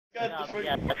That's what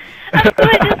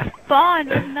I just spawned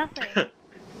with nothing.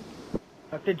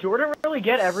 Did Jordan really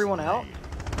get everyone out?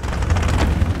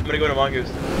 I'm gonna go to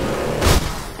Mongoose.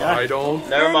 I don't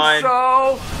Never think mind.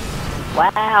 so.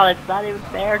 Wow, it's not even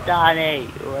fair, Donnie.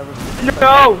 Whoever.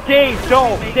 No, Dave,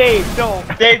 don't. Dave, don't.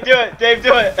 Dave, do it. Dave,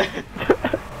 do it.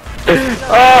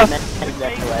 Oh!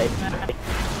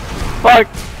 Fuck!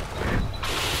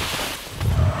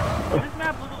 This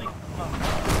map literally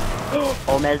sucks.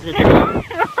 Oh, Mezit,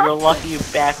 you're lucky you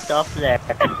backed up there.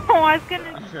 Oh, I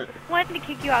was wanted to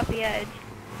kick you off the edge.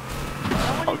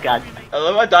 Oh god. I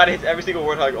love how Donnie hits every single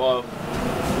warthog off.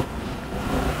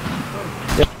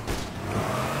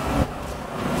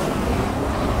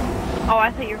 Oh, I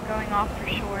thought you were going off for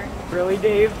sure. Really,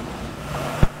 Dave?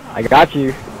 I got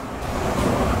you.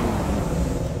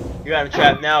 You got him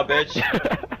trapped now, bitch. You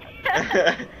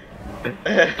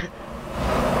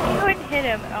wouldn't hit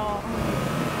him at all.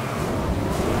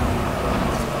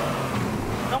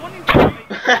 Someone needs to make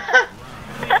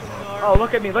Oh,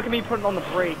 look at me putting on the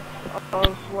brake.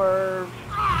 Oh, swerve.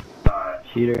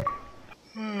 Cheater.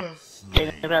 The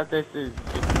thing about this is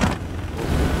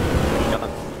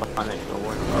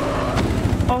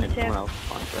Oh shit.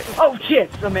 Oh shit,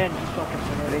 the man just fucking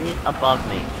He's above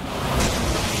me.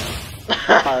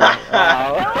 Wow.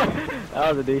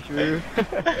 That was a douche move.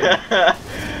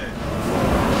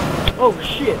 Oh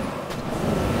shit.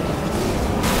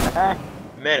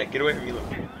 Man, get away from me, little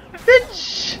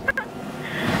bitch.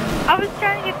 I was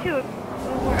trying to get to a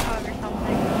warthog or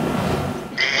something.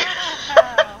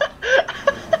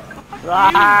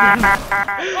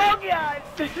 Oh god.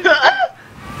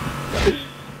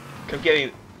 Come get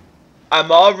me. I'm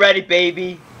all ready,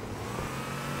 baby.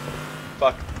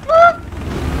 Fuck.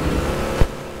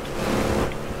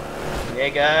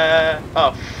 Nigga.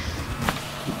 Oh.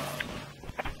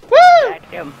 Woo! Back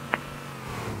him.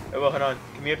 Oh, well, hold on.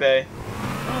 Give me a bay.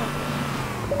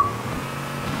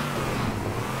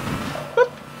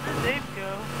 Where'd Dave go?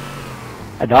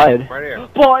 I died. Right here.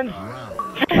 Spawn.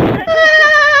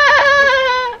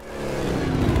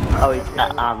 Oh, he's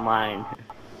not online.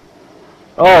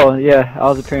 Oh, yeah, I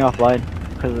was appearing offline.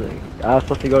 Because I was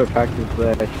supposed to go to practice,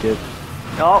 but I skipped.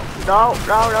 No.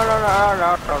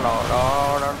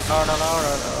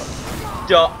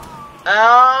 Duh.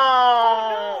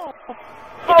 Ow!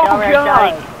 Oh Alright,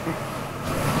 god.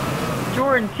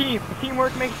 Jordan,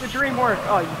 teamwork makes the dream work.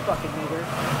 Oh, you fucking nigger.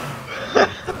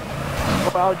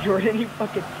 Wow, Jordan, you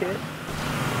fucking kid.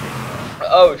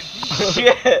 Oh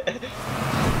shit!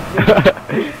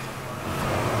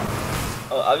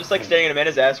 Oh, I'm just like staring at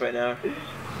Amanda's ass right now.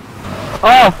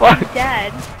 Oh, fuck!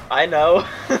 Dead. I know.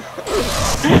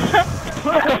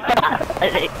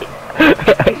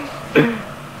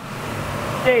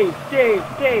 Dave.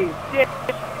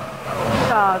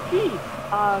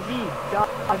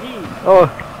 Oh.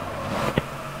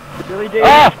 Really, Dave?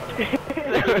 Ah!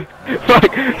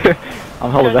 Fuck!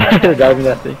 I'm hella bad at driving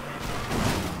that thing.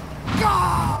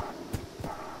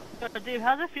 Dave,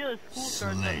 how's it feel that school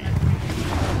starts up next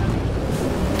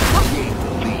week?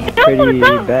 Pretty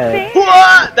bad.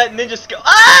 What? That ninja skill. Ah!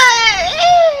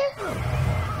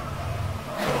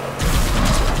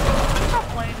 I'm not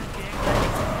playing this game.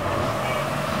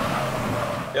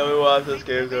 Yeah, we will after this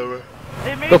game's over.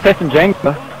 They made Go play some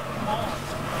Jenga.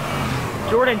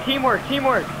 Jordan, teamwork.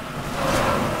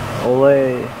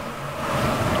 Ole.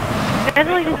 Guys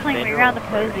are like just playing right around the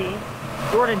posy.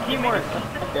 Jordan, teamwork.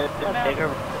 The bigger.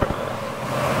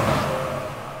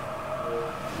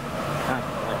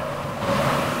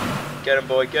 Get him,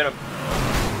 boy, get him.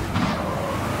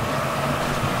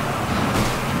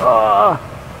 Oh.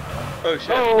 Oh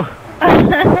shit.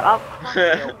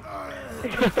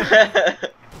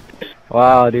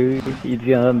 Wow, dude. You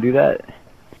gonna let him do that?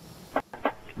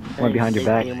 Went behind your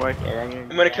back. I'm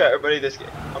gonna kill everybody this game.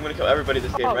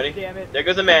 Oh, Ready? damn it. There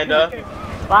goes Amanda.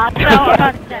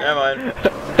 Never mind.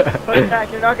 Fun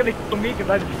fact, you're not gonna kill me because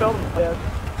I just fell to death.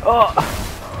 Oh.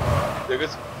 There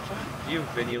goes. Fuck you,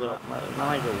 Vinny, little.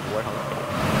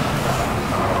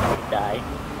 Die.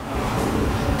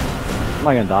 I'm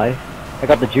not gonna die. I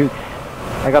got the juke.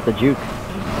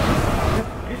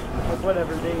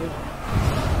 Whatever, Dave.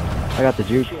 I got the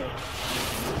juke. Shit.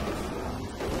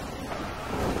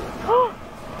 Oh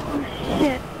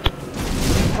shit.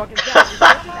 Fucking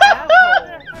Zach,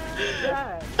 you're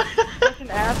such an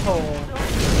asshole.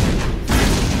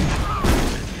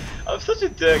 I'm such a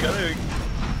dick. I don't even.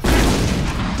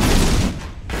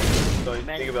 Don't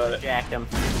even think about it. Jack him.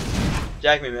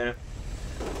 Jack me, man.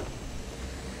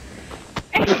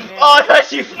 Oh, I thought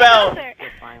she fell.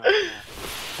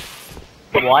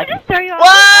 What? I threw you off.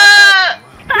 What?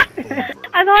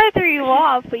 I thought I threw you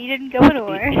off, but you didn't go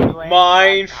anywhere.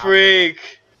 Mind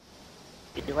freak.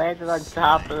 He landed on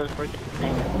top of the freaking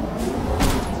thing.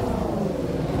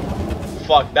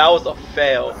 Fuck, that was a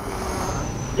fail.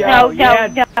 No, yeah.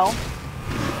 no, no.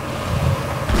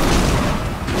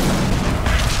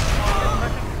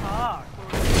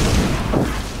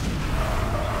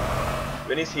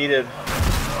 Vinny's heated.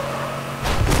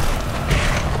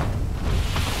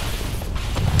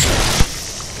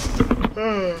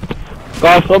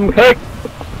 Got some cake.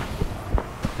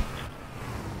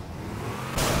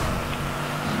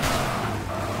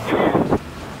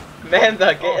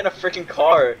 Amanda, get in a freaking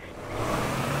car.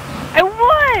 I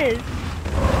was!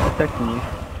 Texting you.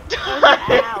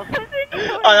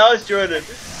 Oh, that was Jordan.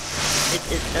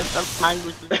 It's just sometimes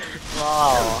with the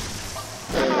ball.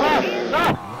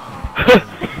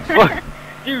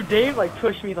 Dude, Dave like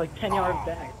pushed me like 10 yards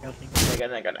back. I was thinking,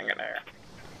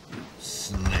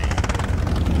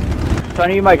 Trying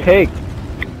to eat my cake. 4.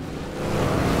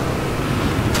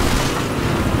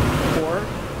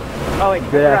 Oh wait,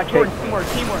 Good ass Jordan, cake. teamwork.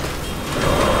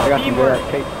 I got some good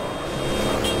ass cake.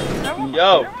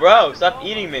 Yo, bro, stop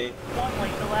eating me. Won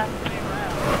like the last 3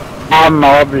 rounds. I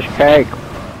love this cake.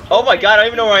 Oh my god, I don't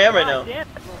even know where I am right now. Yeah,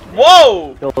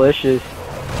 Whoa! Delicious.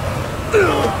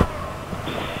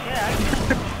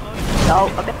 no,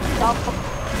 okay, stop.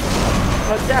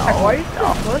 But Jack, why are you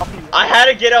so pussy? I had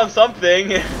to get on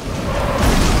something.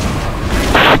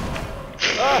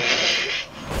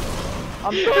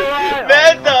 I'm so alive.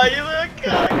 Amanda, you look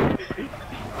good.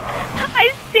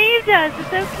 I saved us,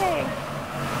 it's okay.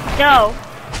 No.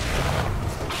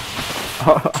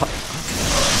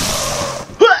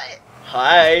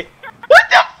 Hi. What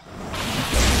the?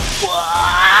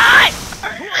 What?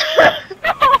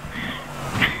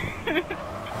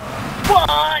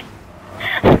 What?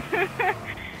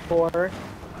 4.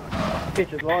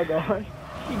 Bitches log on.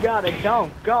 You got it,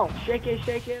 don't. Shake it.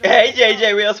 Hey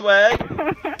JJ, real swag.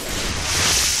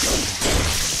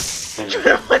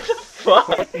 What the fuck?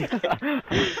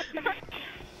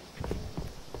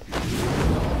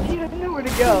 He doesn't know where to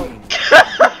go.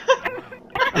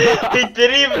 He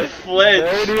didn't even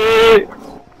flinch.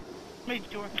 Make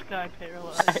Jordan Sky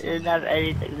paralyzed. I didn't have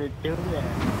anything to do there.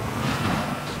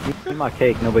 Eat my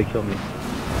cake. Nobody killed me.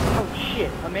 Oh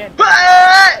shit, Amanda.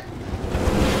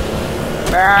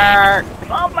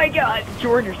 Oh my god,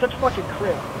 Jordan, you're such a fucking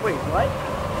crib. Wait, what?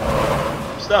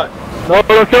 I'm stuck. No,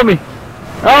 don't kill me.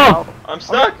 Oh! I'm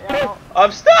stuck. No.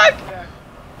 I'm stuck.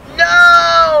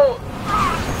 No!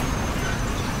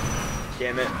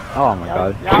 Damn it. Oh my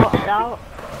god. No.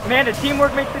 Amanda,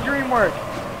 teamwork makes the dream work.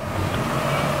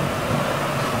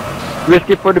 Risk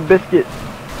it for the biscuit.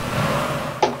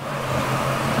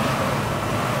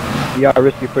 Yeah,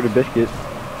 risk it for the biscuit.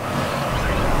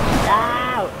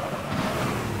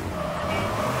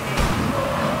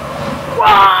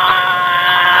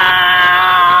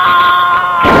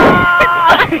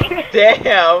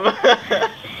 Damn.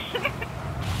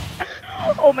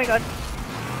 Oh my god.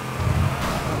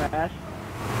 Dumbass.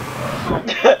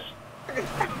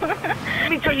 Let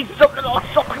me tell you something on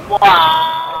something.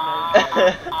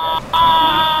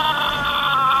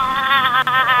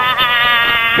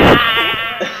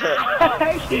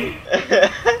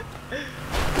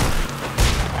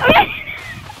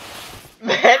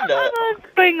 Amanda. What's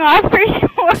going on for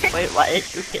sure? Wait, why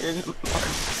is you hitting the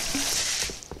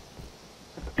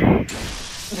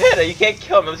Amanda, you can't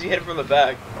kill him unless you hit him from the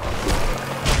back.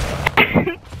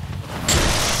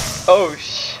 Oh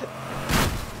shit.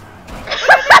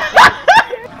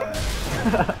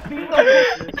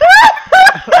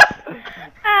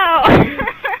 Ow.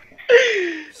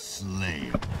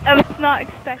 That was not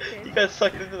expected. You got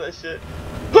sucked into that shit.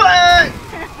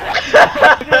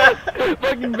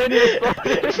 Fucking Vinny is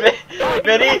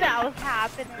Vinny, That was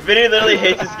happening. Vinny literally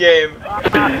hates this game.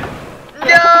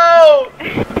 No!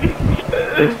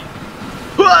 No.